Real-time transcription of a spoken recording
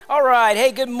All right.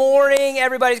 Hey, good morning,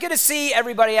 everybody. It's good to see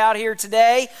everybody out here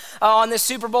today on this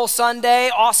Super Bowl Sunday.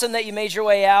 Awesome that you made your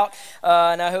way out.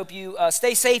 And I hope you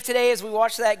stay safe today as we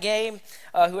watch that game,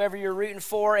 whoever you're rooting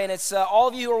for. And it's all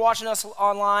of you who are watching us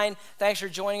online. Thanks for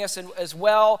joining us as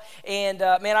well. And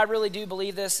man, I really do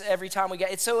believe this every time we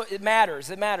get. It matters.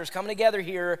 It matters. Coming together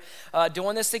here,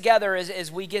 doing this together as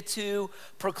we get to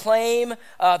proclaim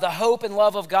the hope and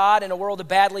love of God in a world that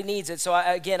badly needs it. So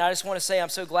I just want to say I'm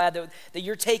so glad that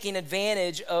you're taking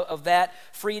advantage of that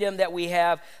freedom that we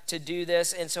have to do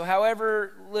this. And so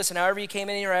however you came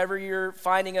in here, however you're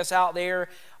finding us out there,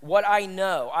 what I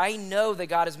know that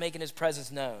God is making his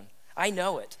presence known. I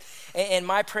know it. And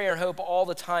my prayer and hope all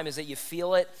the time is that you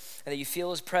feel it and that you feel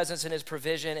his presence and his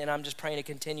provision. And I'm just praying it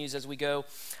continues as we go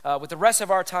with the rest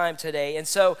of our time today. And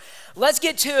so let's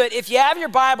get to it. If you have your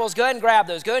Bibles, go ahead and grab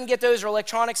those. Go ahead and get those or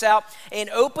electronics out and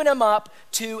open them up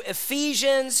to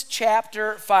Ephesians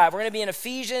chapter 5. We're going to be in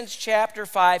Ephesians chapter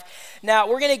 5. Now,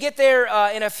 we're going to get there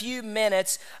in a few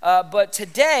minutes. But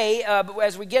today,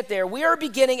 as we get there, we are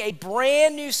beginning a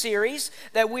brand new series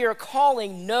that we are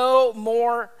calling No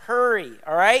More Hurry.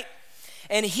 All right?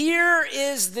 And here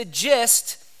is the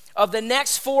gist of the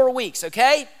next 4 weeks,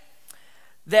 okay?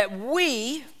 That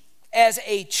we, as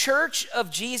a church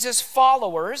of Jesus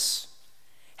followers,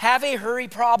 have a hurry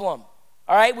problem.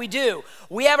 All right, we do.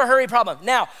 We have a hurry problem.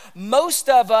 Now, most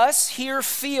of us here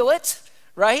feel it,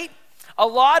 right? A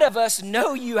lot of us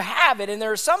know you have it, and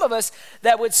there are some of us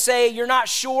that would say you're not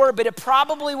sure, but it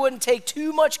probably wouldn't take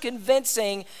too much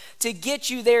convincing to get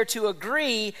you there to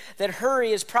agree that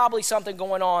hurry is probably something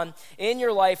going on in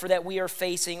your life or that we are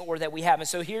facing or that we haven't.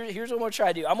 So here's what I'm going to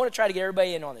try to do. I'm going to try to get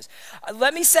everybody in on this.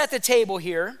 Let me set the table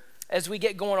here as we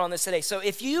get going on this today. So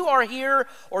if you are here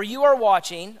or you are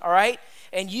watching, all right,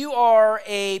 and you are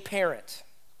a parent,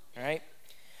 all right,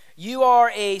 you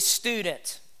are a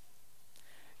student,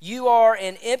 you are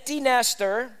an empty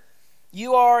nester,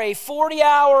 you are a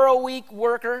 40-hour-a-week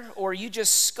worker, or you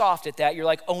just scoffed at that. You're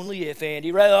like, only if,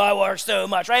 Andy, right? Oh, I work so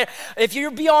much, right? If you're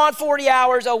beyond 40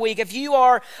 hours a week, if you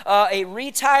are a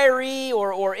retiree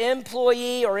or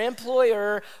employee or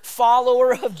employer,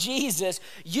 follower of Jesus,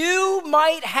 you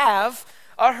might have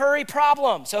a hurry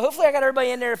problem. So hopefully I got everybody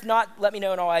in there. If not, let me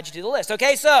know and I'll add you to the list.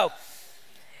 Okay, so...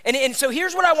 And so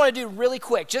here's what I want to do really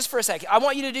quick, just for a second. I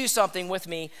want you to do something with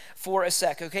me for a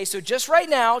sec, okay? So just right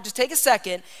now, just take a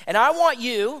second, and I want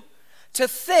you to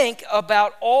think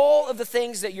about all of the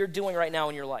things that you're doing right now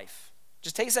in your life.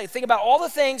 Just take a second. Think about all the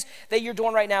things that you're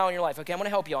doing right now in your life, okay? I'm going to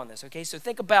help you on this, okay? So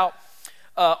think about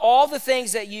all the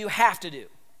things that you have to do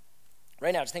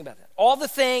right now. Just think about that. All the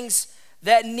things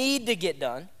that need to get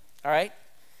done, all right?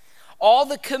 All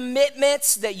the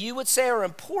commitments that you would say are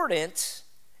important,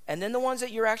 and then the ones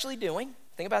that you're actually doing.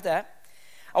 Think about that.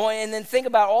 And then think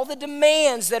about all the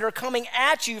demands that are coming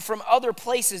at you from other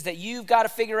places that you've got to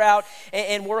figure out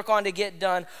and work on to get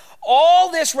done. All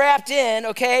this wrapped in,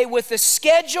 okay, with the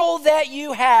schedule that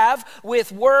you have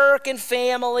with work and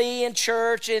family and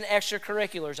church and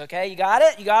extracurriculars, okay? You got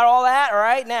it? You got all that? All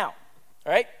right, now,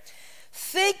 all right?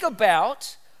 Think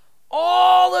about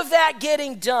all of that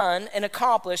getting done and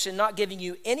accomplished and not giving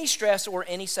you any stress or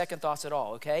any second thoughts at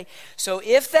all, okay? So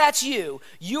if that's you,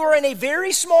 you are in a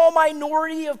very small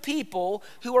minority of people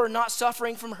who are not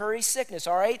suffering from hurry sickness,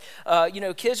 all right?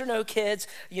 Kids or no kids,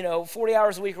 40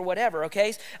 hours a week or whatever,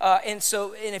 okay? And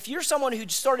if you're someone who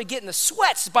started getting the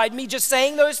sweats by me just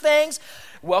saying those things,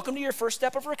 welcome to your first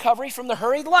step of recovery from the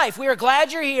hurried life. We are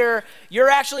glad you're here. You're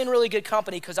actually in really good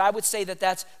company because I would say that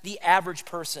that's the average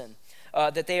person.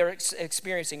 That they are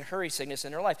experiencing hurry sickness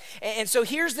in their life. And so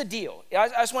here's the deal. I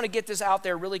just want to get this out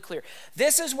there really clear.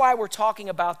 This is why we're talking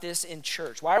about this in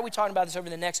church. Why are we talking about this over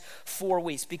the next 4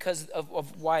 weeks? Because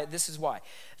of why. This is why.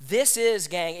 This is,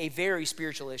 gang, a very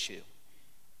spiritual issue.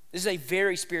 This is a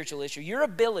very spiritual issue. Your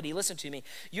ability, listen to me,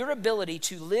 your ability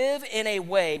to live in a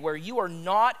way where you are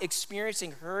not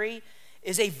experiencing hurry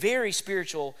is a very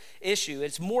spiritual issue.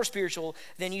 It's more spiritual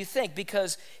than you think,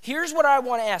 because here's what I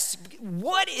want to ask.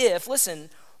 What if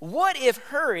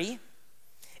hurry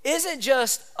isn't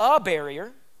just a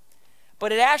barrier,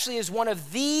 but it actually is one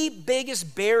of the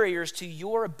biggest barriers to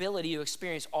your ability to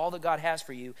experience all that God has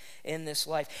for you in this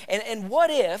life? And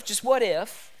what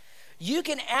if, you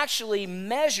can actually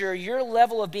measure your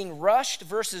level of being rushed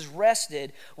versus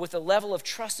rested with the level of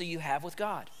trust that you have with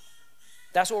God?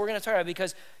 That's what we're going to talk about,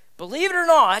 because believe it or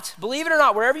not,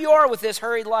 wherever you are with this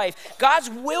hurried life,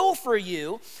 God's will for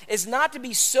you is not to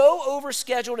be so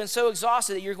overscheduled and so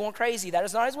exhausted that you're going crazy. That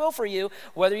is not his will for you,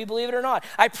 whether you believe it or not.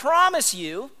 I promise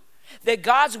you, That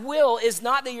God's will is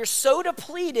not that you're so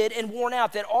depleted and worn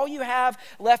out that all you have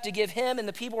left to give him and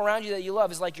the people around you that you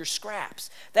love is like your scraps.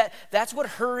 That's what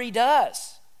hurry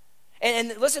does.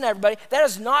 And listen, everybody, that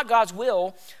is not God's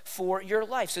will for your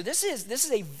life. So this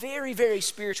is a very, very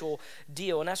spiritual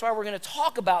deal. And that's why we're going to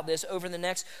talk about this over the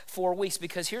next 4 weeks.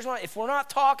 Because here's what, if we're not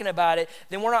talking about it,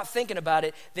 then we're not thinking about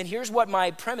it, then here's what my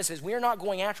premise is. We are not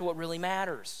going after what really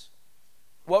matters.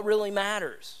 What really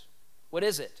matters? What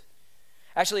is it?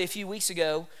 Actually, a few weeks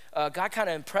ago, God kind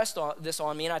of impressed this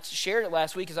on me, and I shared it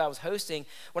last week as I was hosting.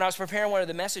 When I was preparing one of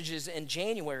the messages in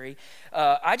January,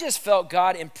 I just felt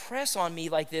God impress on me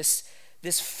like this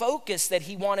focus that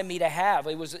he wanted me to have.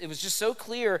 It was just so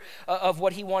clear of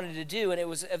what he wanted to do,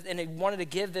 and he wanted to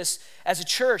give this as a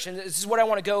church, and this is what I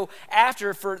want to go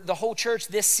after for the whole church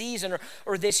this season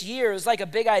or this year. It was like a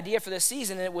big idea for this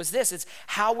season, and it was this. It's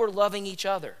how we're loving each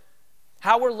other.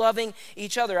 How we're loving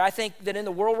each other. I think that in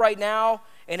the world right now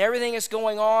and everything that's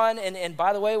going on, and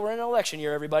by the way, we're in an election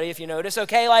year, everybody, if you notice,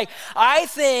 okay? I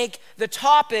think the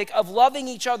topic of loving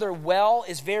each other well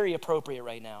is very appropriate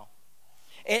right now.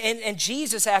 And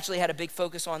Jesus actually had a big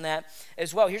focus on that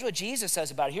as well. Here's what Jesus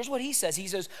says about it. Here's what he says. He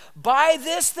says, by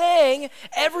this thing,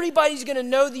 everybody's going to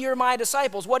know that you're my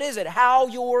disciples. What is it? How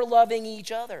you're loving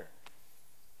each other.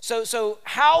 So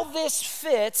how this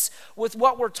fits with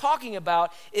what we're talking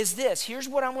about is this. Here's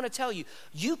what I want to tell you.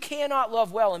 You cannot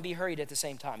love well and be hurried at the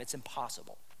same time. It's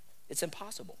impossible. It's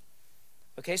impossible.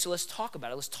 Okay, so let's talk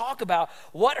about it. Let's talk about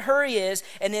what hurry is,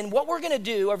 and then what we're going to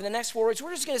do over the next 4 weeks,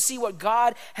 we're just going to see what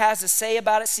God has to say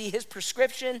about it, see his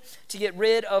prescription to get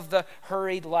rid of the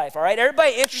hurried life. All right,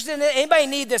 everybody interested in it? Anybody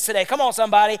need this today? Come on,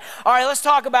 somebody. All right, let's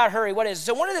talk about hurry. What is it?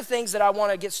 So one of the things that I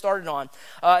want to get started on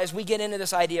as we get into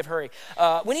this idea of hurry,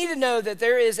 we need to know that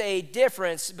there is a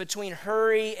difference between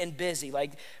hurry and busy.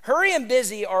 Like hurry and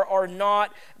busy are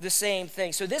not the same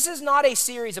thing. So this is not a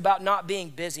series about not being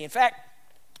busy. In fact,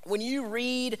 when you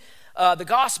read the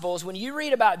Gospels, when you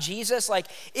read about Jesus, like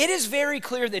it is very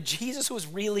clear that Jesus was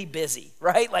really busy,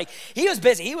 right? Like he was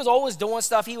busy. He was always doing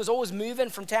stuff. He was always moving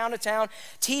from town to town,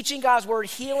 teaching God's word,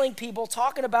 healing people,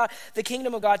 talking about the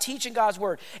kingdom of God, teaching God's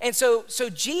word. And so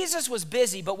Jesus was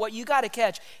busy, but what you got to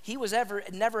catch, he was never,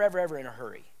 ever in a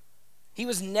hurry. He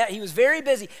was very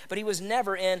busy, but he was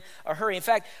never in a hurry. In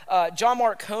fact, John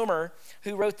Mark Comer,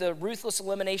 who wrote The Ruthless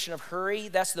Elimination of Hurry,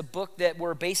 that's the book that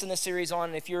we're basing this series on.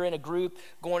 And if you're in a group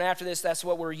going after this, that's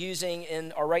what we're using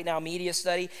in our Right Now media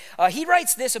study. He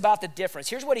writes this about the difference.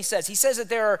 Here's what he says. He says that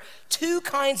there are two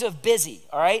kinds of busy,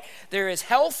 all right? There is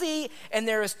healthy and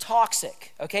there is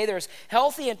toxic, okay? There's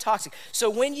healthy and toxic. So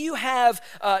when you have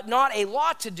not a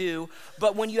lot to do,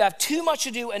 but when you have too much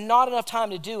to do and not enough time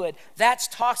to do it, that's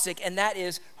toxic, and that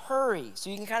is hurry. So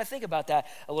you can kind of think about that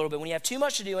a little bit. When you have too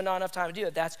much to do and not enough time to do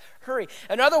it, that's hurry.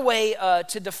 Another way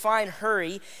to define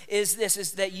hurry is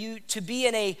that you to be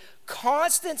in a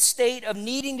constant state of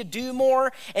needing to do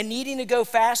more and needing to go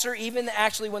faster, even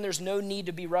actually when there's no need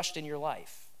to be rushed in your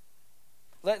life.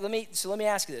 Let me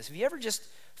ask you this. Have you ever just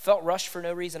felt rushed for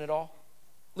no reason at all?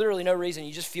 Literally no reason.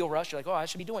 You just feel rushed. You're like, oh, I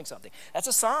should be doing something. That's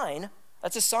a sign.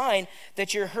 That's a sign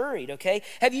that you're hurried, okay?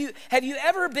 Have you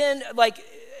ever been like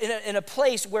in a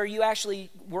place where you actually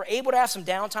were able to have some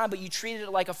downtime, but you treated it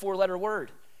like a 4-letter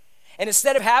word? And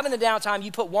instead of having the downtime,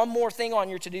 you put one more thing on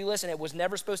your to-do list and it was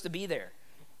never supposed to be there.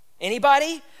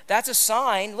 Anybody? That's a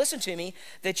sign, listen to me,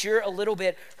 that you're a little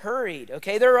bit hurried,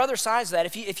 okay? There are other signs of that.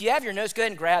 If you have your notes, go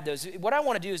ahead and grab those. What I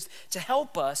want to do is to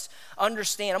help us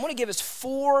understand. I'm going to give us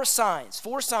 4 signs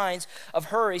of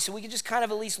hurry, so we can just kind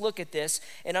of at least look at this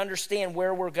and understand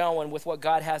where we're going with what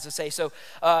God has to say. So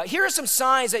here are some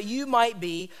signs that you might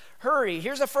be hurried.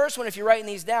 Here's the first one, if you're writing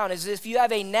these down, is if you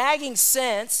have a nagging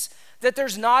sense that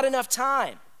there's not enough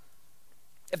time.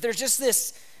 If there's just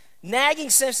this nagging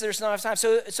sense that there's not enough time.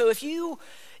 So if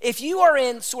you are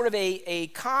in sort of a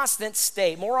constant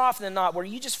state, more often than not, where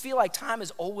you just feel like time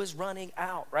is always running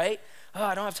out, right? Oh,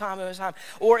 I don't have time, I don't have time.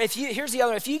 Or here's the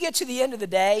other one. If you get to the end of the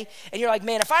day and you're like,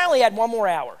 man, if I only had one more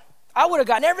hour, I would have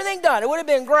gotten everything done. It would have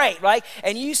been great, right?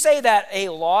 And you say that a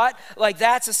lot, like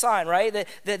that's a sign, right?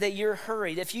 That you're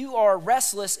hurried. If you are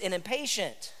restless and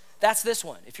impatient, that's this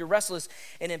one, if you're restless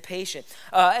and impatient.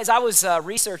 As I was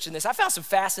researching this, I found some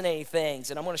fascinating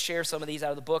things, and I'm going to share some of these out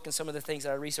of the book and some of the things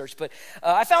that I researched, but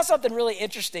I found something really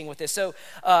interesting with this. So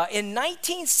in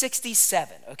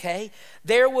 1967, okay,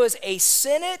 there was a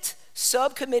Senate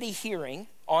subcommittee hearing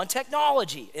on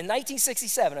technology in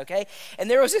 1967, okay? And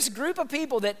there was this group of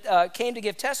people that came to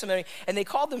give testimony, and they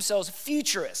called themselves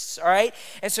futurists, all right?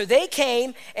 And so they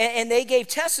came and they gave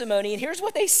testimony, and here's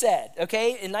what they said,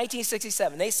 okay, in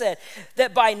 1967. They said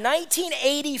that by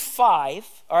 1985,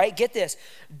 all right, get this,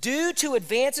 due to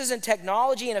advances in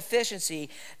technology and efficiency,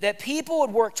 that people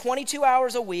would work 22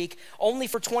 hours a week only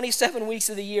for 27 weeks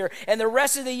of the year, and the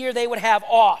rest of the year they would have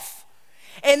off.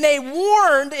 And they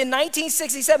warned in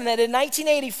 1967 that in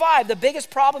 1985, the biggest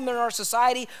problem in our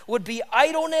society would be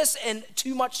idleness and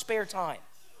too much spare time.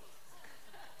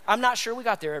 I'm not sure we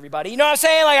got there, everybody. You know what I'm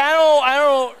saying? Like, I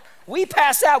don't, we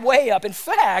passed that way up. In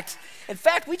fact,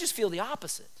 we just feel the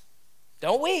opposite,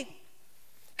 don't we?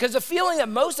 Because the feeling that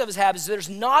most of us have is there's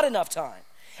not enough time.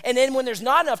 And then when there's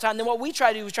not enough time, then what we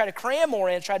try to do is try to cram more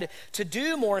in, try to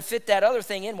do more and fit that other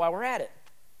thing in while we're at it.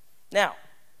 Now,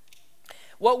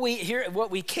 what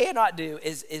we cannot do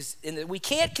is we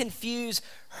can't confuse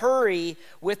hurry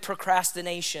with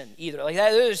procrastination either. Like that,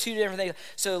 those are two different things.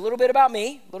 So a little bit about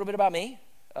me.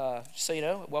 So you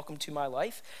know, welcome to my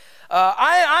life.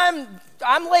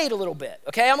 I'm late a little bit.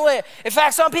 Okay, I'm late. In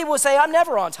fact, some people would say I'm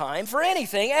never on time for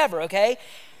anything ever. Okay.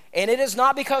 And it is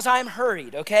not because I'm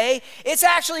hurried, okay? It's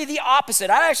actually the opposite.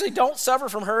 I actually don't suffer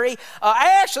from hurry.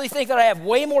 I actually think that I have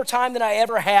way more time than I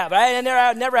ever have. I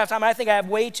never have time. I think I have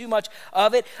way too much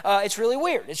of it. It's really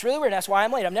weird. That's why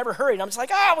I'm late. I'm never hurried. I'm just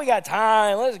like, we got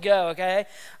time. Let's go, okay?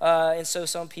 And so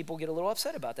some people get a little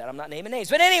upset about that. I'm not naming names.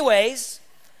 But anyways,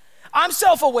 I'm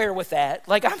self-aware with that.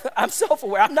 Like, I'm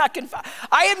self-aware.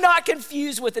 I am not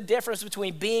confused with the difference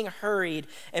between being hurried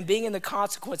and being in the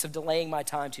consequence of delaying my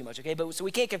time too much, okay? So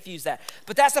we can't confuse that.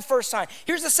 But that's the first sign.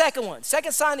 Here's the second one.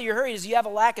 Second sign that you're hurried is you have a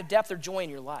lack of depth or joy in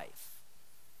your life.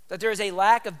 That there is a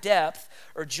lack of depth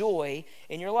or joy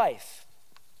in your life.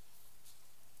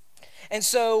 And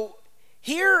so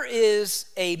here is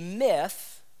a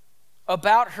myth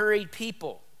about hurried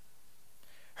people.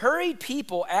 Hurried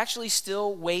people actually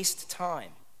still waste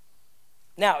time.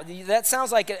 Now, that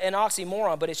sounds like an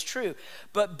oxymoron, but it's true.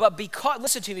 But because,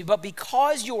 listen to me, but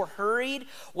because you're hurried,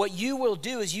 what you will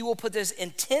do is you will put this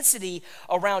intensity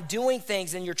around doing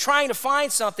things, and you're trying to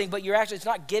find something, but it's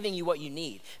not giving you what you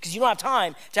need, because you don't have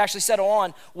time to actually settle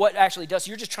on what actually does.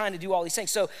 You're just trying to do all these things.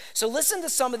 So listen to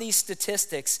some of these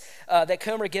statistics that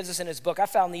Comer gives us in his book. I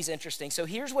found these interesting. So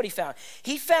here's what he found.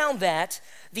 He found that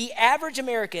the average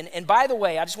American, and by the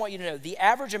way, I just want you to know, the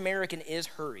average American is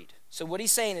hurried. So what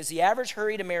he's saying is the average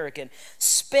hurried American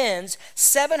spends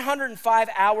 705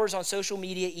 hours on social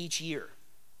media each year.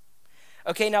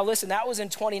 Okay, now listen, that was in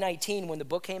 2019 when the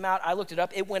book came out. I looked it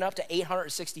up. It went up to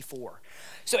 864.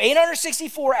 So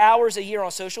 864 hours a year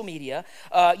on social media.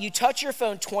 You touch your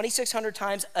phone 2,600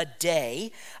 times a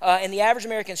day. And the average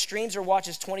American streams or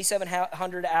watches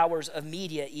 2,700 hours of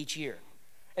media each year.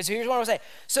 And so here's what I want to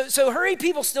say. So hurried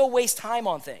people still waste time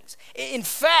on things. In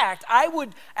fact, I would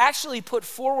actually put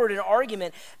forward an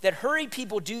argument that hurried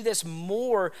people do this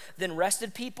more than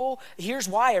rested people. Here's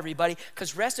why, everybody.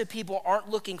 Because rested people aren't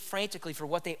looking frantically for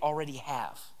what they already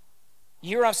have.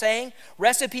 You hear what I'm saying?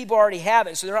 Rested people already have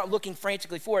it, so they're not looking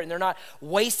frantically for it, and they're not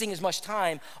wasting as much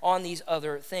time on these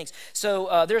other things.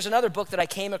 So there's another book that I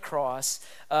came across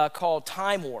called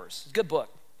Time Wars. It's a good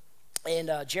book.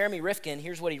 And Jeremy Rifkin,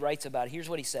 here's what he writes about it. Here's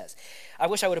what he says. I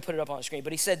wish I would have put it up on the screen,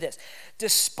 but he said this.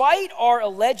 Despite our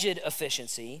alleged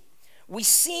efficiency, we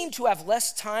seem to have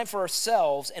less time for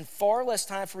ourselves and far less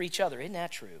time for each other. Isn't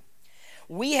that true?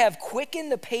 We have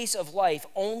quickened the pace of life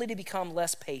only to become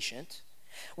less patient.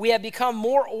 We have become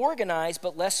more organized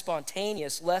but less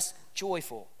spontaneous, less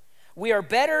joyful. We are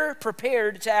better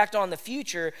prepared to act on the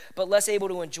future, but less able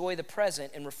to enjoy the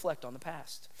present and reflect on the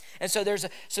past. And so there's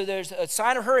a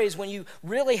sign of hurry is when you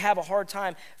really have a hard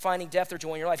time finding depth or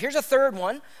joy in your life. Here's a third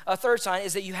one. A third sign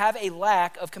is that you have a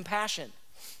lack of compassion.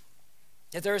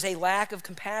 That there is a lack of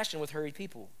compassion with hurried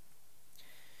people.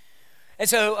 And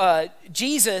so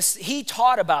Jesus, he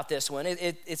taught about this one.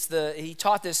 He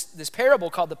taught this parable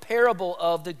called the parable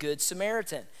of the Good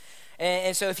Samaritan.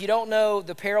 And so if you don't know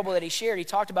the parable that he shared, he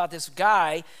talked about this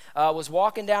guy was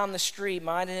walking down the street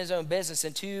minding his own business,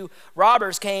 and two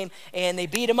robbers came and they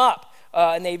beat him up.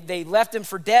 And they left him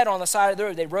for dead on the side of the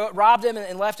road. They robbed him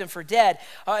and left him for dead.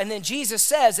 And then Jesus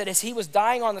says that as he was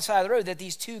dying on the side of the road, that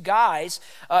these two guys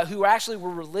who actually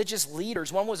were religious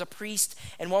leaders, one was a priest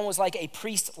and one was like a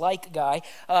priest-like guy,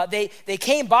 they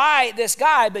came by this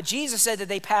guy, but Jesus said that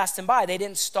they passed him by. They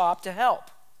didn't stop to help.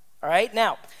 All right,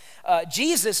 now,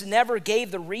 Jesus never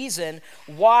gave the reason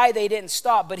why they didn't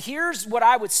stop. But here's what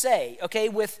I would say, okay,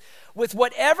 with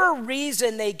whatever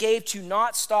reason they gave to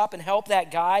not stop and help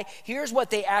that guy, here's what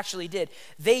they actually did.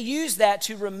 They used that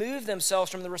to remove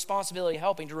themselves from the responsibility of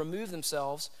helping, to remove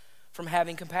themselves from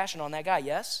having compassion on that guy.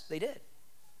 Yes, they did.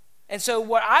 And so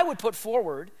what I would put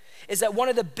forward is that one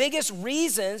of the biggest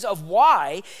reasons of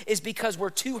why is because we're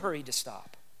too hurried to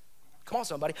stop. Come on,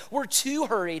 somebody. We're too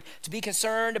hurried to be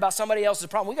concerned about somebody else's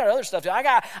problem. We got other stuff to do.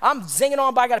 I'm zinging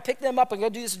on, but I got to pick them up and go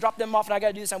do this and drop them off, and I got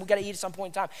to do this, and we got to eat at some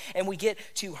point in time. And we get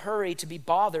too hurried to be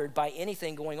bothered by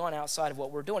anything going on outside of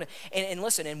what we're doing. And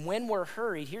listen, and when we're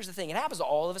hurried, here's the thing. It happens to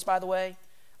all of us, by the way.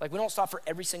 Like, we don't stop for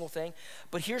every single thing.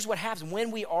 But here's what happens.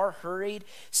 When we are hurried,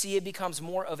 see, it becomes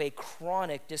more of a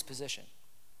chronic disposition.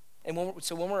 And when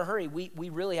we're in a hurry, we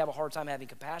really have a hard time having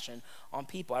compassion on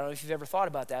people. I don't know if you've ever thought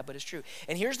about that, but it's true.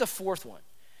 And here's the fourth one.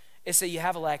 It's that you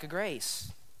have a lack of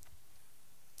grace.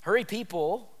 Hurried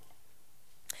people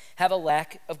have a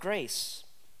lack of grace.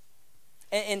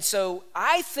 And so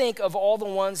I think of all the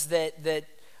ones that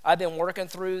I've been working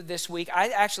through this week, I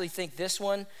actually think this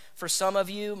one, for some of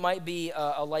you, might be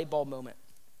a light bulb moment.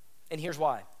 And here's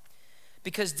why.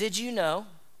 Because did you know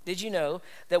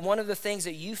that one of the things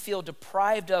that you feel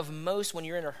deprived of most when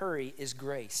you're in a hurry is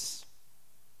grace?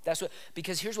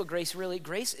 Because here's what grace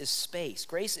is space.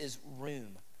 Grace is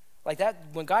room. Like that,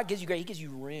 when God gives you grace, he gives you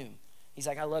room. He's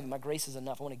like, I love you. My grace is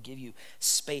enough. I want to give you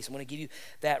space. I want to give you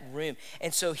that room.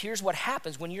 And so here's what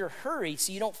happens when you're hurried.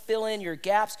 So you don't fill in your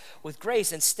gaps with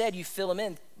grace. Instead, you fill them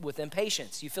in with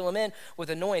impatience. You fill them in with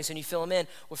annoyance, and you fill them in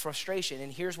with frustration.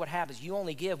 And here's what happens. You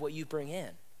only give what you bring in.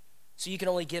 So you can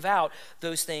only give out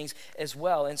those things as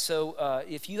well. And so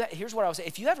here's what I would say.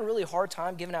 If you have a really hard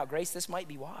time giving out grace, this might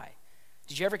be why.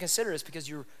 Did you ever consider this? Because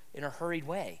you're in a hurried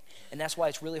way, and that's why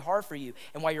it's really hard for you,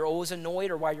 and why you're always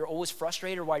annoyed, or why you're always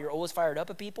frustrated, or why you're always fired up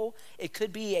at people. It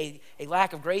could be a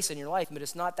lack of grace in your life, but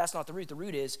that's not the root. The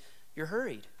root is you're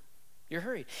hurried. You're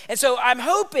hurried. And so I'm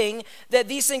hoping that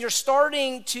these things are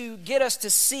starting to get us to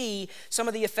see some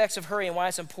of the effects of hurry and why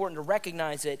it's important to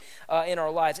recognize it in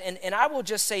our lives. And I will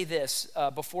just say this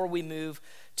before we move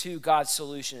to God's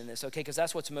solution in this, okay, because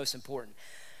that's what's most important.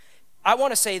 I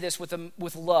want to say this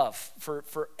with love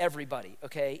for everybody,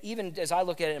 okay? Even as I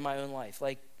look at it in my own life.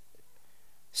 Like,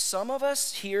 some of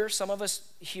us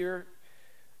here,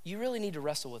 you really need to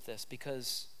wrestle with this,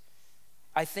 because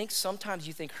I think sometimes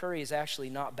you think hurry is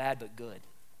actually not bad but good,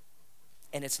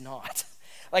 and it's not.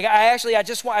 Like, I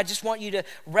just want you to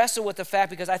wrestle with the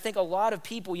fact, because I think a lot of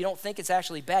people, you don't think it's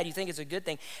actually bad, you think it's a good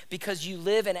thing, because you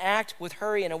live and act with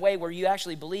hurry in a way where you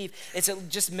actually believe it's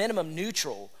just minimum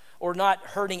neutral, or not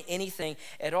hurting anything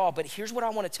at all. But here's what I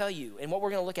want to tell you, and what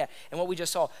we're going to look at, and what we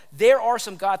just saw. There are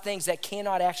some God things that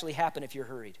cannot actually happen if you're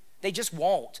hurried. They just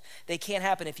won't. They can't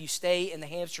happen if you stay in the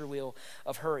hamster wheel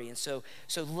of hurry. And so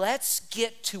let's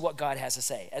get to what God has to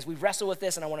say as we wrestle with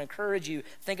this, and I want to encourage you,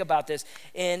 think about this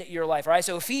in your life, all right?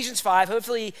 So Ephesians 5,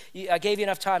 hopefully I gave you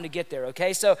enough time to get there,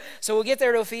 okay? So we'll get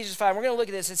there to Ephesians 5. We're going to look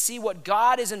at this and see what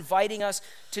God is inviting us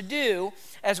to do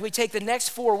as we take the next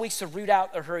 4 weeks to root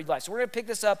out a hurried life. So we're going to pick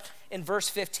this up in verse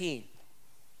 15.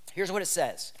 Here's what it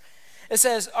says. It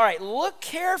says, all right, look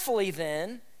carefully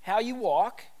then how you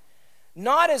walk,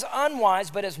 not as unwise,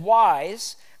 but as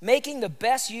wise, making the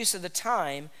best use of the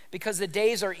time, because the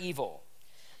days are evil.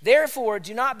 Therefore,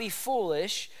 do not be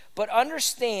foolish, but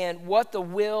understand what the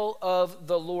will of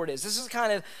the Lord is. This is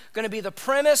kind of going to be the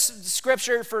premise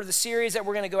scripture for the series that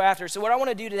we're going to go after. So what I want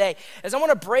to do today is I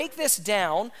want to break this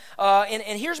down,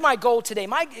 and here's my goal today.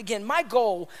 My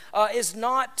goal is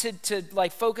not to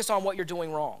like focus on what you're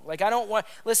doing wrong. Like, I don't want,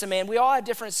 listen, man, we all have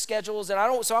different schedules,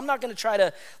 and so I'm not going to try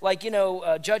to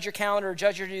judge your calendar or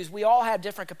judge your dues. We all have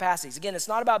different capacities. Again, it's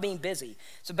not about being busy.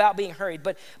 It's about being hurried.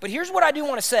 But here's what I do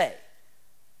want to say.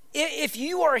 If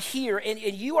you are here and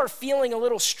you are feeling a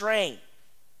little strain,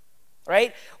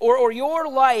 right? Or your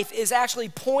life is actually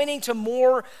pointing to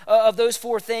more of those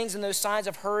 4 things and those signs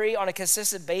of hurry on a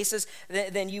consistent basis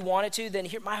than you want it to, then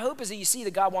my hope is that you see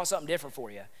that God wants something different for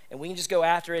you, and we can just go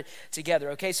after it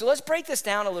together, okay? So let's break this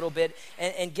down a little bit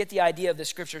and get the idea of the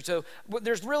scripture. So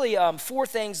there's really 4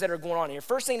 things that are going on here.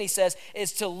 First thing he says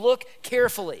is to look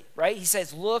carefully, right? He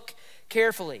says, look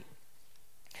carefully.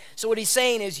 So what he's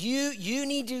saying is you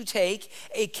need to take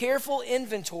a careful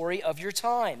inventory of your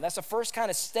time. That's the first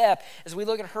kind of step as we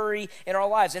look at hurry in our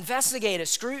lives. Investigate it,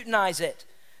 scrutinize it.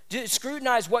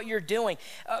 Scrutinize what you're doing,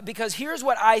 because here's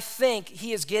what I think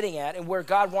he is getting at and where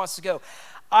God wants to go.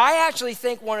 I actually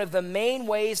think one of the main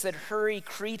ways that hurry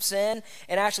creeps in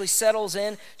and actually settles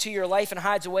in to your life and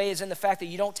hides away is in the fact that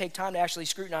you don't take time to actually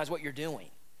scrutinize what you're doing.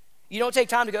 You don't take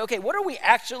time to go, okay, what are we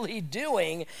actually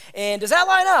doing? And does that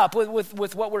line up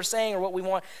with what we're saying or what we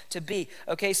want to be?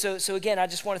 Okay, so again, I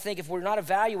just want to think if we're not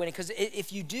evaluating, because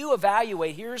if you do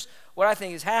evaluate, here's what I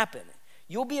think has happened.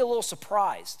 You'll be a little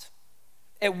surprised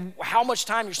at how much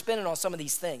time you're spending on some of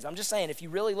these things. I'm just saying, if you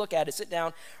really look at it, sit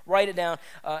down, write it down.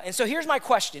 And so here's my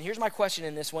question. Here's my question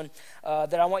in this one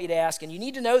that I want you to ask, and you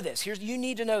need to know this. You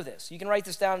need to know this. You can write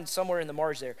this down somewhere in the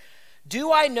marge there.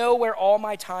 Do I know where all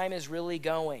my time is really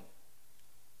going?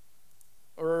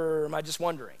 Or am I just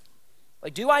wondering?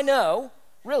 Like, do I know,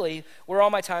 really, where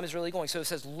all my time is really going? So it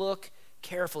says, look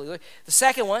carefully. The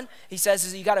second one, he says,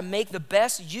 is you got to make the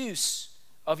best use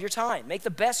of your time. Make the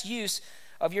best use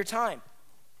of your time.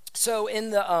 So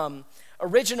in the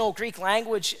original Greek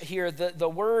language here, the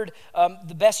word,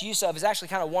 the best use of is actually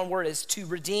kind of one word, is to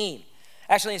redeem.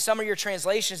 Actually, in some of your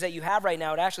translations that you have right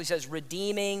now, it actually says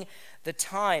redeeming the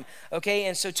time. Okay,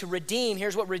 and so to redeem,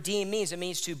 here's what redeem means. It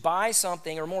means to buy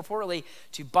something, or more importantly,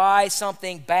 to buy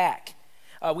something back.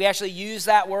 We actually use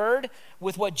that word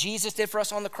with what Jesus did for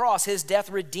us on the cross. His death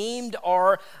redeemed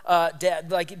our death,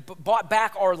 bought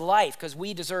back our life, because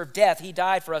we deserve death. He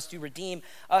died for us to redeem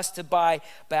us, to buy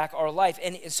back our life.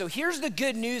 And so here's the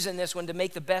good news in this one to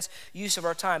make the best use of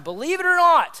our time. Believe it or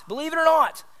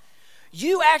not,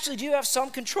 you actually do have some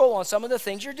control on some of the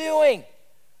things you're doing.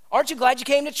 Aren't you glad you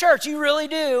came to church? You really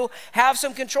do have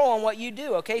some control on what you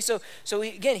do, okay? So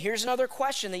again, here's another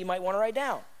question that you might want to write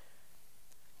down.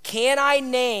 Can I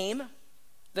name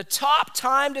the top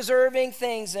time-deserving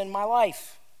things in my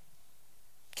life?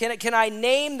 Can I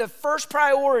name the first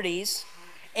priorities,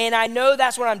 and I know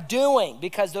that's what I'm doing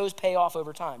because those pay off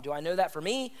over time? Do I know that for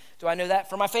me? Do I know that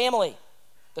for my family?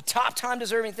 The top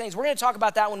time-deserving things. We're going to talk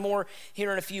about that one more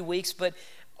here in a few weeks, but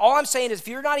all I'm saying is if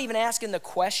you're not even asking the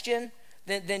question,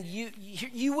 then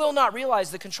you will not realize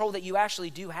the control that you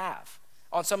actually do have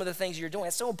on some of the things you're doing.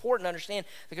 It's so important to understand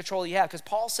the control you have, because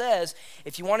Paul says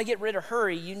if you want to get rid of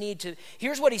hurry, you need to,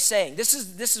 here's what he's saying. This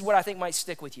is what I think might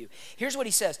stick with you. Here's what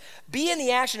he says. Be in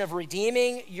the action of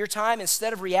redeeming your time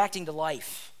instead of reacting to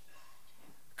life.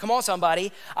 Come on,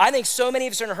 somebody. I think so many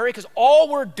of us are in a hurry because all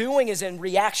we're doing is in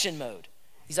reaction mode.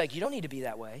 He's like, you don't need to be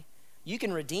that way. You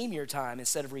can redeem your time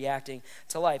instead of reacting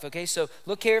to life, okay? So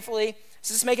look carefully. Is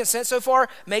this making sense so far?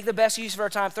 Make the best use of our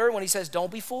time. Third one, he says,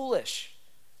 don't be foolish.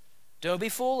 Don't be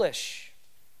foolish.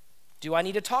 Do I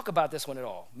need to talk about this one at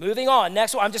all? Moving on.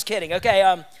 Next one. I'm just kidding.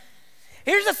 Okay.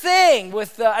 Here's the thing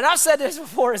with, and I've said this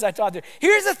before as I talked to you.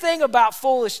 Here's the thing about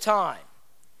foolish time.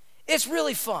 It's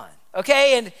really fun.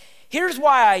 Okay. And here's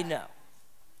why I know.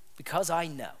 Because I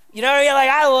know. You know what I mean? Like,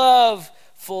 I love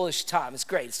foolish time. It's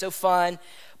great. It's so fun.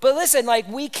 But listen, like,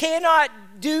 we cannot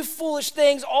do foolish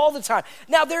things all the time.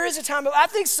 Now, there is a time, I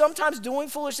think sometimes doing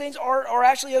foolish things are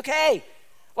actually okay.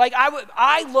 Like,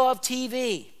 I love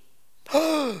TV.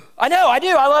 I know, I do.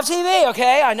 I love TV,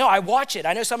 okay? I know, I watch it.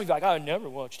 I know some of you are like, I never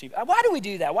watch TV. Why do we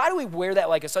do that? Why do we wear that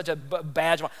like such a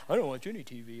badge? I don't watch any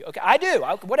TV. Okay, I do.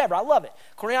 Whatever, I love it.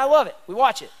 Courtney and I love it. We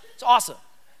watch it. It's awesome.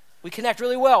 We connect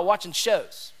really well watching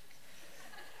shows.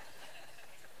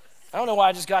 I don't know why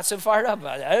I just got so fired up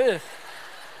about that.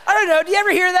 I don't know. Do you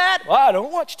ever hear that? Well, I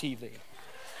don't watch TV.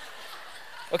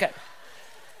 Okay.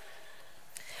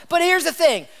 But here's the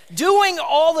thing. Doing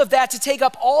all of that to take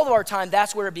up all of our time,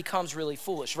 that's where it becomes really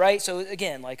foolish, right? So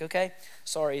again, like, okay,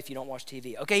 sorry if you don't watch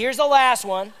TV. Okay, here's the last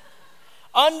one.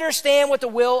 Understand what the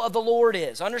will of the Lord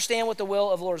is. Understand what the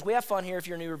will of the Lord is. We have fun here if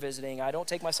you're new or visiting. I don't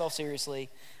take myself seriously.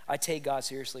 I take God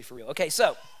seriously for real. Okay,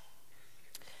 so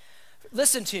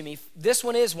listen to me. This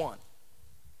one is one.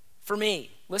 For me,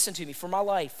 listen to me, for my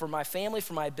life, for my family,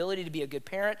 for my ability to be a good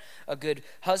parent, a good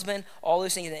husband, all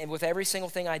those things, and with every single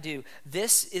thing I do,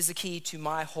 this is the key to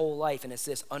my whole life, and it's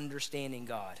this: understanding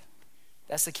God.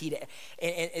 That's the key to,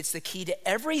 and it's the key to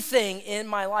everything in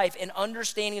my life, and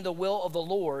understanding the will of the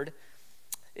Lord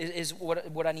is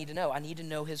what I need to know. I need to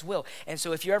know his will. And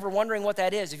so if you're ever wondering what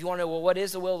that is, if you want to know, well, what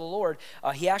is the will of the Lord?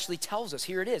 He actually tells us,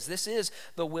 here it is. This is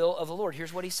the will of the Lord.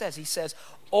 Here's what he says. He says,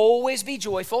 always be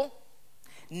joyful.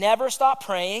 Never stop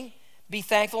praying. Be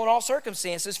thankful in all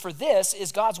circumstances, for this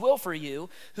is God's will for you,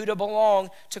 who to belong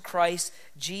to Christ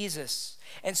Jesus.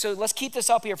 And so let's keep this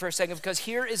up here for a second, because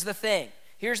here is the thing.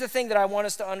 Here's the thing that I want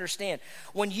us to understand.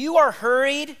 When you are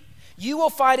hurried, you will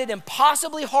find it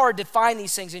impossibly hard to find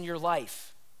these things in your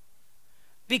life.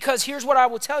 Because here's what I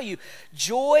will tell you.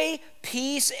 Joy,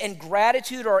 peace, and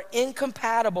gratitude are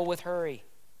incompatible with hurry.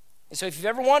 And so if you've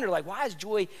ever wondered, like, why is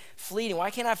joy fleeting? Why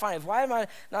can't I find it? Why am I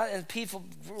not in peaceful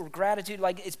gratitude?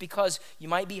 Like, it's because you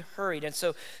might be hurried. And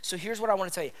so here's what I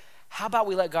want to tell you. how about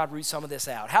we let God root some of this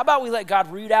out? How about we let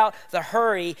God root out the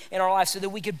hurry in our life so that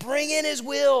we could bring in his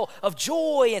will of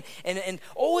joy and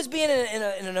always being in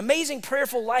an amazing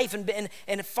prayerful life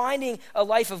and finding a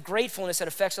life of gratefulness that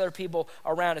affects other people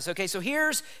around us. Okay, so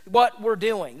here's what we're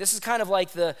doing. This is kind of like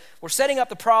we're setting up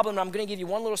the problem. I'm going to give you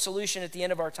one little solution at the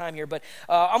end of our time here, but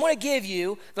I'm going to give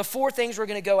you the 4 things we're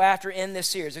going to go after in this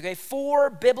series. Okay, 4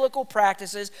 biblical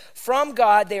practices from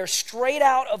God. They are straight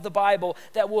out of the Bible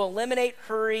that will eliminate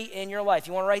hurry in your life.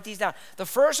 You want to write these down. The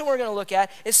first one we're going to look at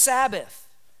is Sabbath.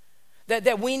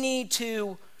 That we need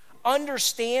to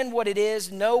understand what it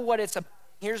is, know what it's about.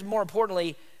 Here's more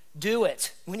importantly, do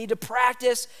it. We need to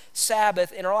practice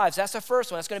Sabbath in our lives. That's the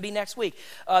first one. That's going to be next week.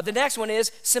 The next one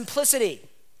is simplicity.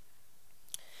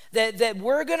 That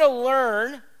we're going to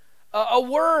learn a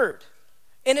word.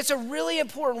 And it's a really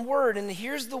important word. And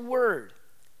here's the word.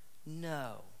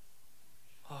 No.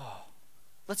 Oh,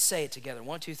 let's say it together.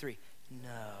 1, 2, 3.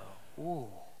 No. Ooh.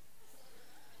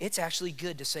 It's actually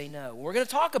good to say no. We're going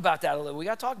to talk about that a little. We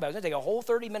got to talk about it. It's going to take a whole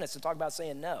 30 minutes to talk about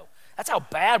saying no. That's how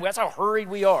that's how hurried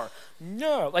we are.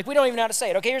 No. Like we don't even know how to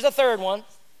say it. Okay, here's the third one.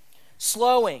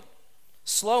 Slowing.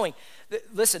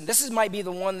 Listen, this might be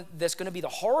the one that's going to be the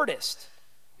hardest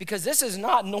because this is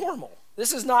not normal.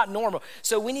 This is not normal.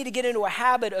 So we need to get into a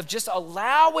habit of just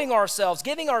allowing ourselves,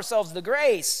 giving ourselves the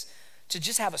grace to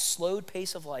just have a slowed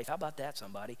pace of life. How about that,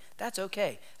 somebody? That's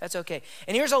okay. That's okay.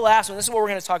 And here's the last one. This is what we're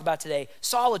going to talk about today.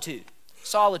 Solitude.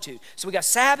 Solitude. So we got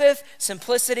Sabbath,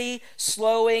 simplicity,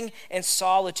 slowing, and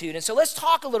solitude. And so let's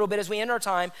talk a little bit as we end our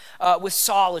time with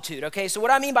solitude, okay? So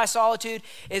what I mean by solitude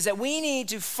is that we need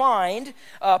to find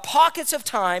pockets of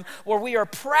time where we are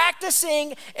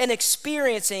practicing and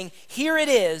experiencing, here it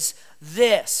is,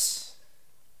 this.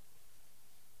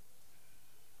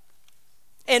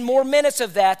 And more minutes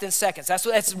of that than seconds.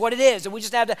 That's what it is. And we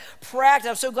just have to practice.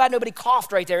 I'm so glad nobody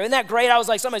coughed right there. Isn't that great? I was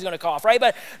like, somebody's going to cough, right?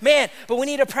 But we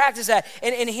need to practice that.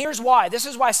 And here's why. This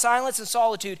is why silence and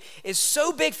solitude is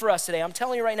so big for us today. I'm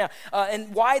telling you right now.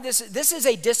 And why this is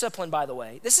a discipline, by the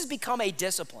way. This has become a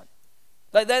discipline.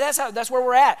 That's where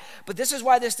we're at. But this is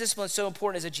why this discipline is so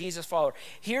important as a Jesus follower.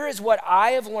 Here is what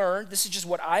I have learned. This is just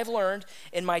what I've learned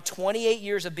in my 28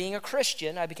 years of being a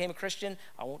Christian. I became a Christian.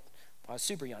 I was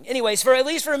super young. Anyways, at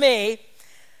least for me,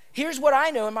 here's what I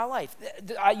know in my life.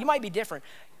 You might be different.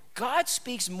 God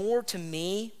speaks more to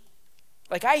me.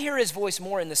 Like I hear his voice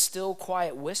more in the still,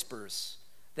 quiet whispers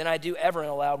than I do ever in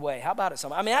a loud way. How about it,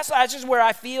 somebody? I mean, that's just where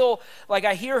I feel like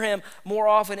I hear him more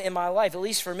often in my life, at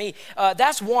least for me.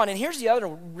 That's one. And here's the other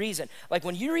reason. Like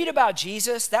when you read about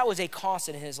Jesus, that was a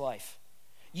constant in his life.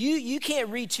 You can't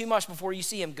read too much before you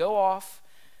see him go off,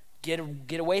 get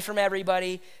away from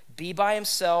everybody, be by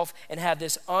himself, and have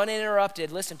this uninterrupted,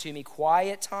 listen to me,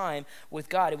 quiet time with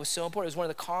God. It was so important. It was one of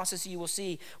the constants you will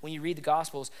see when you read the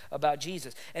Gospels about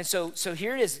Jesus. And so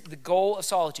here it is, the goal of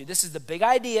solitude. This is the big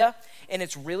idea, and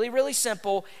it's really, really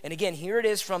simple. And again, here it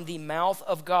is from the mouth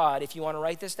of God. If you want to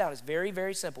write this down, it's very,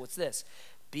 very simple. It's this.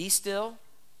 Be still,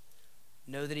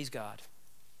 know that he's God.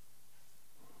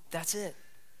 That's it.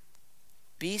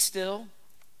 Be still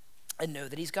and know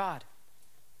that he's God.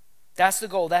 That's the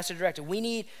goal. That's the directive. We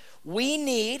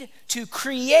need to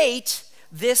create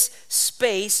this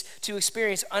space to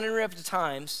experience uninterrupted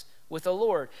times with the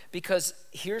Lord. Because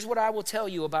here's what I will tell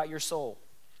you about your soul.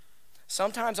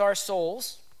 Sometimes our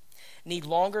souls need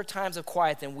longer times of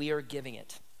quiet than we are giving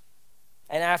it.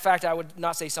 And in fact, I would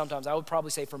not say sometimes. I would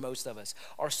probably say for most of us.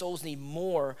 Our souls need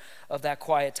more of that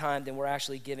quiet time than we're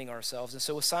actually giving ourselves. And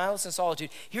so with silence and solitude,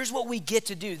 here's what we get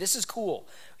to do. This is cool.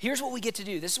 Here's what we get to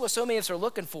do. This is what so many of us are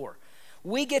looking for.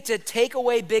 We get to take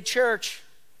away big church,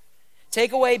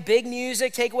 take away big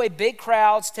music, take away big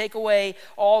crowds, take away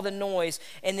all the noise.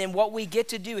 And then what we get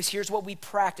to do is here's what we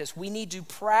practice. We need to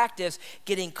practice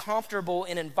getting comfortable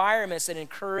in environments that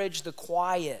encourage the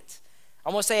quiet.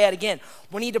 I'm going to say that again.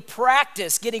 We need to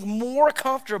practice getting more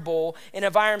comfortable in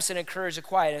environments that encourage the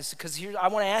quiet. Because here, I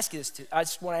want to ask you this. I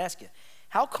just want to ask you,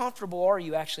 how comfortable are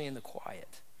you actually in the quiet?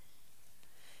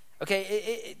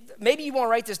 Okay, maybe you want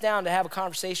to write this down to have a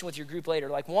conversation with your group later.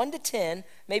 Like 1 to 10,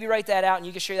 maybe write that out and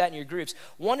you can share that in your groups.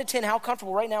 1 to 10, how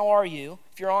comfortable right now are you,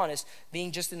 if you're honest,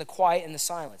 being just in the quiet and the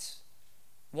silence?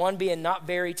 1 being not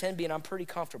very, 10 being I'm pretty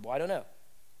comfortable. I don't know.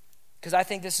 Because I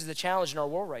think this is the challenge in our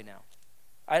world right now.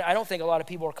 I don't think a lot of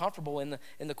people are comfortable in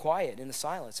the quiet, in the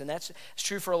silence. And that's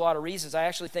true for a lot of reasons. I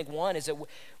actually think one is that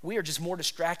we are just more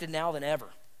distracted now than ever.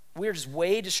 We're just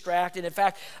way distracted. In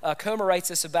fact, Comer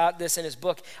writes about this in his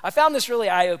book. I found this really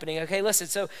eye-opening. Okay,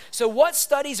 listen. So what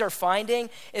studies are finding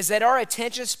is that our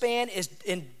attention span is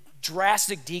in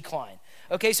drastic decline.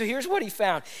 Okay, so here's what he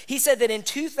found. He said that in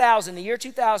 2000, the year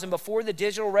 2000, before the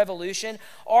digital revolution,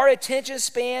 our attention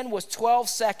span was 12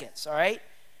 seconds, all right?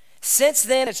 Since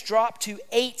then, it's dropped to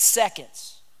 8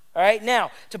 seconds, all right?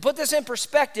 Now, to put this in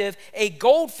perspective, a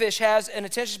goldfish has an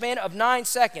attention span of 9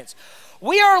 seconds.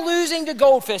 We are losing to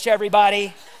goldfish,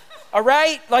 everybody, all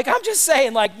right? Like, I'm just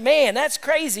saying, like, man, that's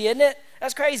crazy, isn't it?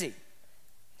 That's crazy.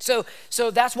 So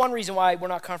that's one reason why we're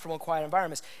not comfortable in quiet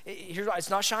environments. It's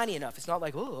not shiny enough. It's not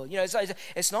like, oh,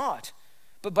 it's not.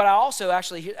 But I also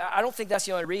actually, I don't think that's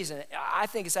the only reason. I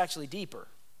think it's actually deeper.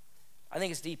 I think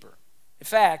it's deeper. In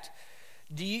fact,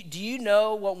 do you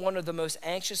know what one of the most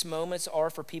anxious moments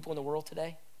are for people in the world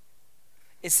today?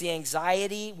 It's the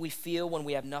anxiety we feel when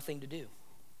we have nothing to do.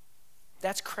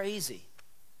 That's crazy.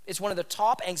 It's one of the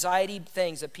top anxiety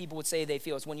things that people would say they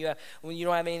feel. It's when you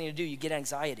don't have anything to do, you get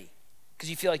anxiety. Because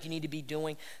you feel like you need to be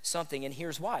doing something. And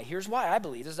here's why. Here's why I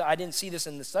believe. I didn't see this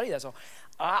in the study, that's all.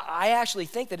 I actually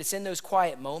think that it's in those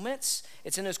quiet moments.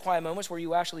 It's in those quiet moments where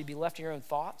you actually be left to your own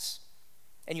thoughts.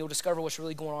 And you'll discover what's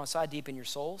really going on inside deep in your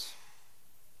souls.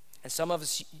 And some of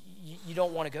us, you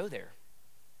don't want to go there.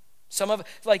 Some of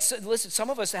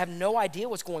us have no idea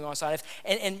what's going on inside.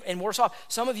 And worse off,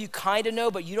 some of you kind of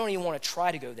know, but you don't even want to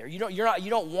try to go there. You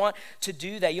don't want to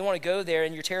do that. You want to go there,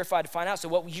 and you're terrified to find out.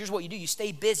 So here's what you do. You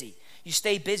stay busy. You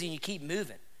stay busy, and you keep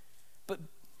moving. But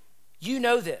you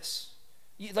know this.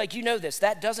 You know this.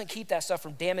 That doesn't keep that stuff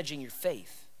from damaging your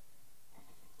faith.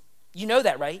 You know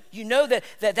that, right? You know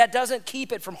that doesn't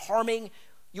keep it from harming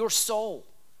your soul.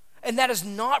 And that is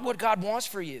not what God wants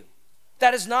for you.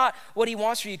 That is not what he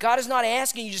wants for you. God is not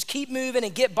asking you just keep moving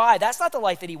and get by. That's not the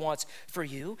life that he wants for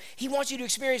you. He wants you to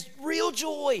experience real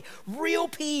joy, real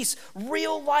peace,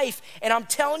 real life. And I'm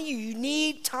telling you, you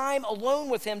need time alone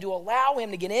with him to allow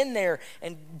him to get in there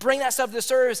and bring that stuff to the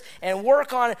service and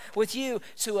work on it with you.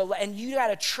 And you got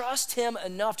to trust him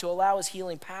enough to allow his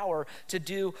healing power to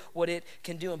do what it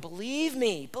can do. And believe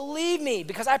me,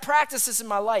 because I practice this in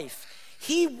my life,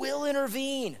 he will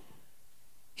intervene.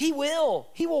 He will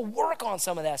work on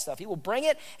some of that stuff. He will bring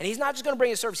it, and he's not just going to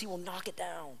bring a service. He will knock it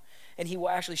down, and he will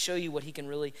actually show you what he can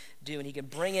really do, and he can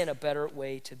bring in a better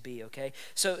way to be, okay?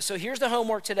 So here's the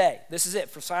homework today. This is it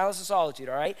for Silence and Solitude,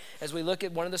 all right? As we look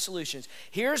at one of the solutions.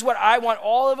 Here's what I want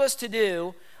all of us to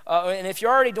do, and if you're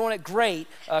already doing it, great.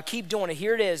 Keep doing it.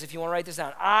 Here it is if you want to write this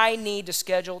down. I need to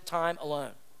schedule time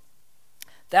alone.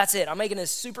 That's it. I'm making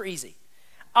this super easy.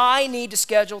 I need to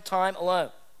schedule time alone.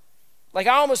 Like,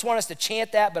 I almost want us to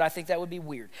chant that, but I think that would be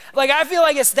weird. Like, I feel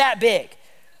like it's that big.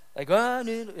 Like, oh,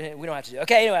 we don't have to do it.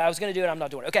 Okay, anyway, I was going to do it. I'm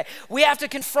not doing it. Okay, we have to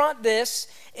confront this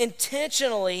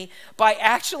intentionally by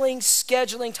actually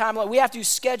scheduling time. We have to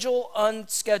schedule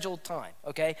unscheduled time,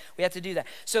 okay? We have to do that.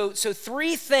 So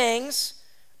 3 things,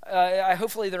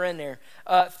 hopefully they're in there.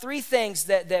 3 things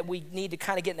that we need to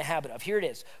kind of get in the habit of. Here it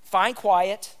is. Find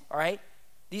quiet, all right?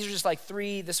 These are just like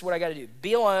 3, this is what I got to do.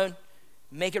 Be alone,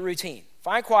 make it routine.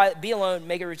 Find quiet, be alone,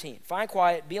 make it routine. Find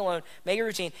quiet, be alone, make it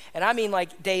routine. And I mean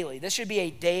like daily. This should be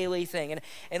a daily thing.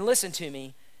 And listen to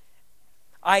me.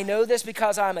 I know this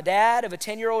because I'm a dad of a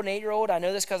 10-year-old and 8-year-old. I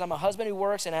know this because I'm a husband who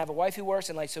works and I have a wife who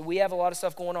works. And so we have a lot of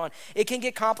stuff going on. It can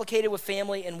get complicated with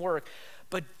family and work.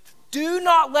 But do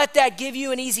not let that give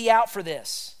you an easy out for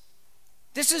this.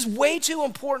 This is way too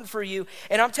important for you.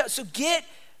 And so get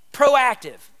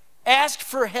proactive. Ask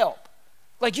for help.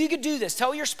 Like, you could do this.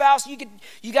 Tell your spouse,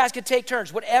 you guys could take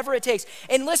turns, whatever it takes.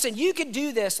 And listen, you could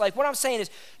do this. Like, what I'm saying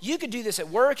is, you could do this at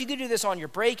work. You could do this on your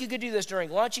break. You could do this during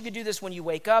lunch. You could do this when you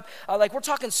wake up. Like, we're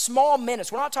talking small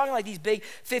minutes. We're not talking like these big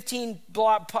 15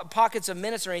 pockets of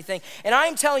minutes or anything. And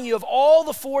I'm telling you, of all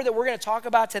the 4 that we're going to talk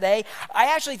about today,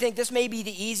 I actually think this may be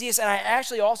the easiest, and I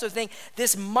actually also think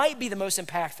this might be the most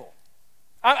impactful.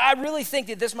 I really think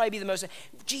that this might be the most.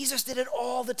 Jesus did it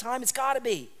all the time. It's got to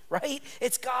be, right?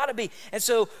 It's got to be. And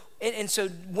so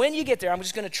when you get there, I'm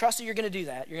just going to trust that you're going to do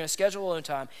that. You're going to schedule alone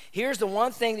time. Here's the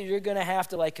one thing that you're going to have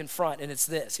to like confront, and it's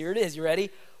this. Here it is. You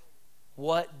ready?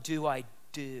 What do I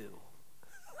do?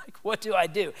 Like, what do I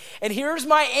do? And here's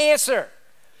my answer.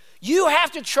 You have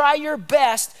to try your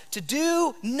best to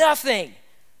do nothing.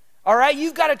 All right,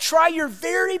 you've got to try your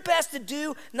very best to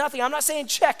do nothing. I'm not saying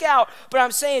check out, but I'm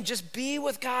saying just be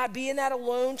with God, be in that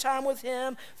alone time with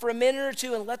him for a minute or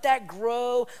 2 and let that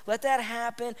grow, let that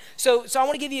happen. So I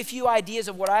want to give you a few ideas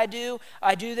of what I do.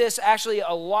 I do this actually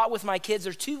a lot with my kids.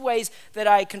 There's 2 ways that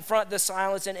I confront the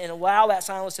silence and allow that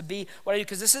silence to be what I do,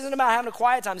 because this isn't about having a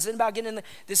quiet time. This isn't about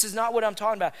this is not what I'm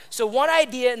talking about. So one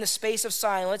idea in the space of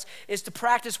silence is to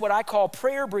practice what I call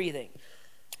prayer breathing.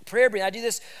 prayer breathing. I do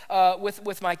this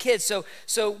with my kids.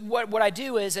 So what I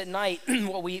do is at night,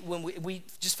 when we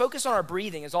just focus on our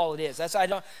breathing is all it is.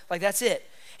 That's it.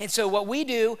 And so what we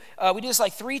do this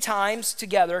like 3 times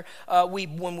together.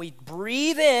 When we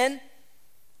breathe in,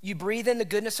 you breathe in the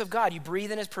goodness of God. You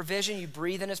breathe in his provision. You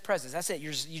breathe in his presence. That's it.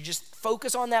 You just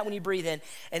focus on that when you breathe in.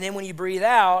 And then when you breathe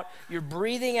out, you're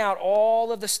breathing out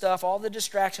all of the stuff, all the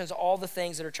distractions, all the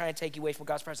things that are trying to take you away from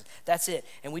God's presence. That's it.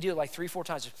 And we do it like 3-4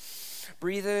 times. Just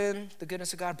breathe in the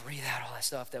goodness of God. Breathe out all that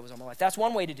stuff that was on my life. That's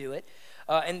one way to do it.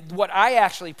 And what I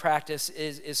actually practice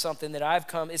is something that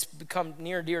it's become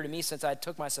near and dear to me since I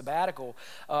took my sabbatical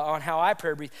on how I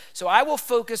prayer breathe. So I will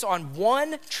focus on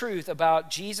one truth about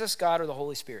Jesus, God, or the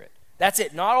Holy Spirit. That's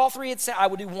it. Not all 3. I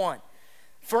will do one.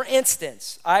 For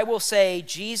instance, I will say,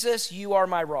 Jesus, you are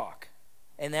my rock.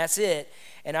 And that's it.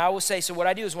 And I will say, so what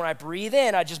I do is when I breathe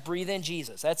in, I just breathe in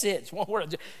Jesus. That's it. It's one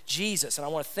word, Jesus. And I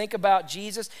want to think about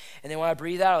Jesus. And then when I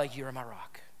breathe out, I'm like, you are my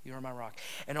rock. You are my rock.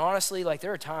 And honestly, like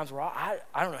there are times where I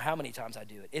don't know how many times I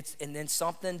do it. And then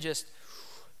something just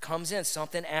comes in.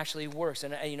 Something actually works.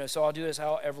 And so I'll do this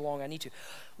however long I need to.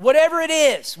 Whatever it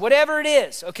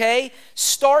is, okay?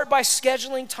 Start by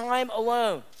scheduling time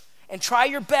alone. And try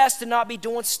your best to not be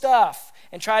doing stuff.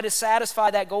 And try to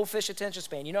satisfy that goldfish attention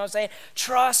span. You know what I'm saying?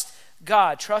 Trust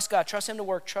God. Trust him to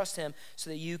work. Trust him so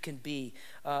that you can be.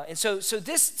 And so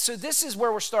this is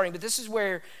where we're starting. But this is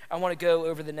where I want to go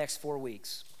over the next 4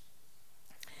 weeks.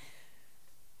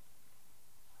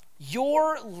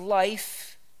 Your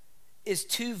life is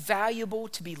too valuable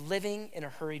to be living in a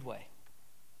hurried way.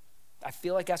 I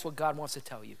feel like that's what God wants to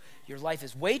tell you. Your life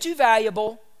is way too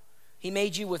valuable. He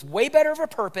made you with way better of a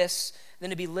purpose than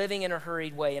to be living in a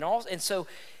hurried way. And so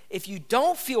if you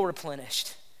don't feel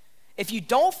replenished, if you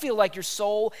don't feel like your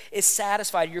soul is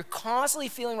satisfied, you're constantly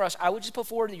feeling rushed, I would just put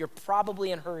forward that you're probably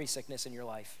in hurry sickness in your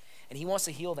life. And he wants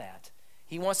to heal that.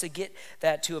 He wants to get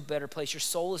that to a better place. Your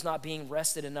soul is not being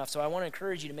rested enough. So I want to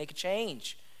encourage you to make a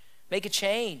change. Make a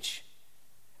change.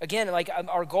 Again, like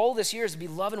our goal this year is to be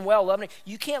loving well.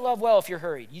 You can't love well if you're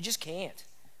hurried. You just can't.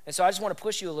 And so I just want to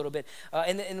push you a little bit.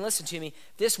 And listen to me.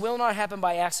 This will not happen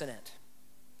by accident.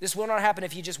 This will not happen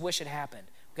if you just wish it happened.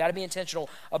 We've got to be intentional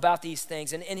about these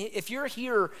things. And if you're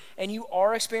here and you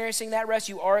are experiencing that rest,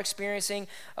 you are experiencing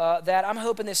that, I'm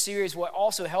hoping this series will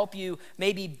also help you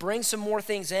maybe bring some more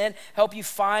things in, help you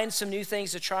find some new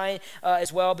things to try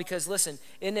as well. Because listen,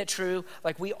 isn't it true?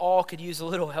 Like we all could use a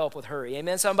little help with hurry.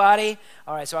 Amen, somebody?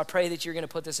 All right, so I pray that you're going to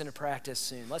put this into practice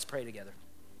soon. Let's pray together.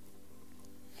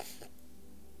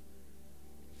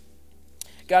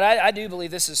 God, I do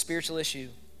believe this is a spiritual issue.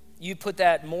 You put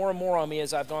that more and more on me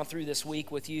as I've gone through this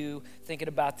week with you, thinking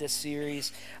about this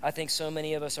series. I think so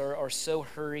many of us are so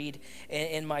hurried.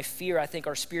 And my fear, I think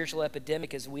our spiritual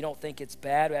epidemic is we don't think it's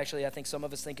bad. Actually, I think some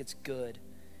of us think it's good.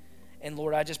 And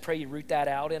Lord, I just pray you root that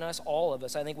out in us, all of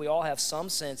us. I think we all have some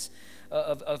sense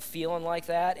of feeling like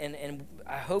that. And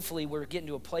hopefully we're getting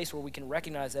to a place where we can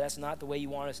recognize that that's not the way you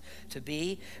want us to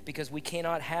be, because we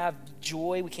cannot have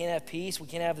joy, we can't have peace, we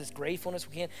can't have this gratefulness,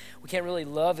 we can't really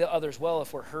love others well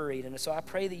if we're hurried. And so I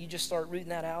pray that you just start rooting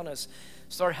that out in us.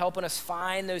 Start helping us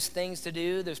find those things to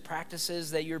do, those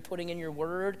practices that you're putting in your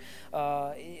word.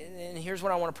 And here's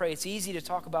what I want to pray. It's easy to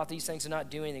talk about these things and not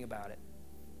do anything about it.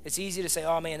 It's easy to say,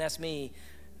 oh man, that's me,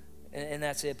 and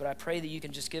that's it. But I pray that you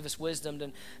can just give us wisdom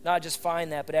to not just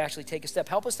find that, but actually take a step.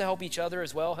 Help us to help each other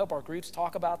as well. Help our groups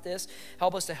talk about this.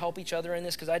 Help us to help each other in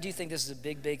this, because I do think this is a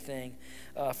big, big thing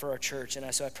for our church.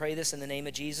 And so I pray this in the name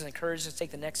of Jesus. Encourage us to take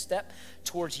the next step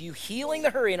towards you healing the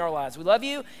hurry in our lives. We love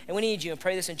you, and we need you, and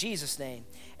pray this in Jesus' name.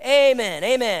 Amen,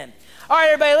 amen. All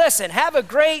right, everybody, listen. Have a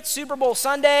great Super Bowl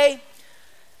Sunday.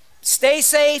 Stay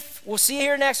safe. We'll see you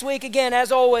here next week again.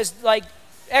 As always,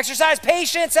 exercise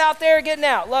patience out there getting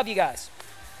out. Love you guys.